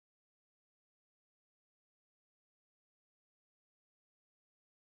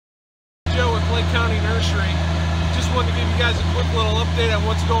LCN County Nursery. Just wanted to give you guys a quick little update on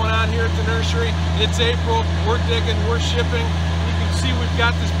what's going on here at the nursery. It's April, we're digging, we're shipping. You can see we've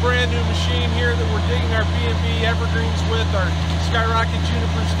got this brand new machine here that we're digging our B&B evergreens with, our skyrocket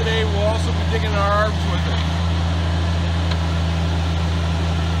junipers today. We'll also be digging our arbs with it.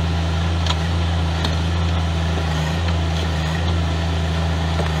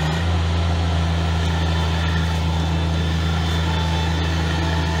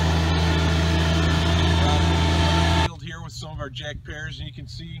 Some of our jack pears, and you can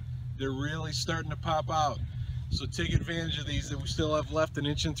see they're really starting to pop out. So take advantage of these that we still have left, 1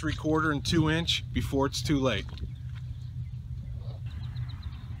 3/4 and 2 inch, before it's too late.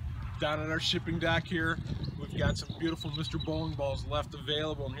 Down at our shipping dock here, we've got some beautiful Mr. Bowling balls left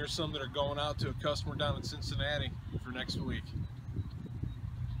available, and here's some that are going out to a customer down in Cincinnati for next week.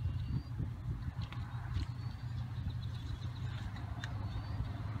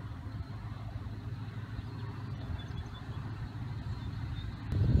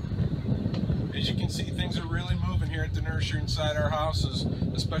 As you can see, things are really moving here at the nursery inside our houses,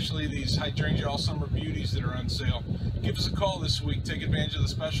 especially these hydrangea all summer beauties that are on sale. Give us a call this week, take advantage of the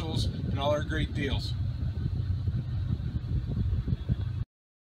specials and all our great deals.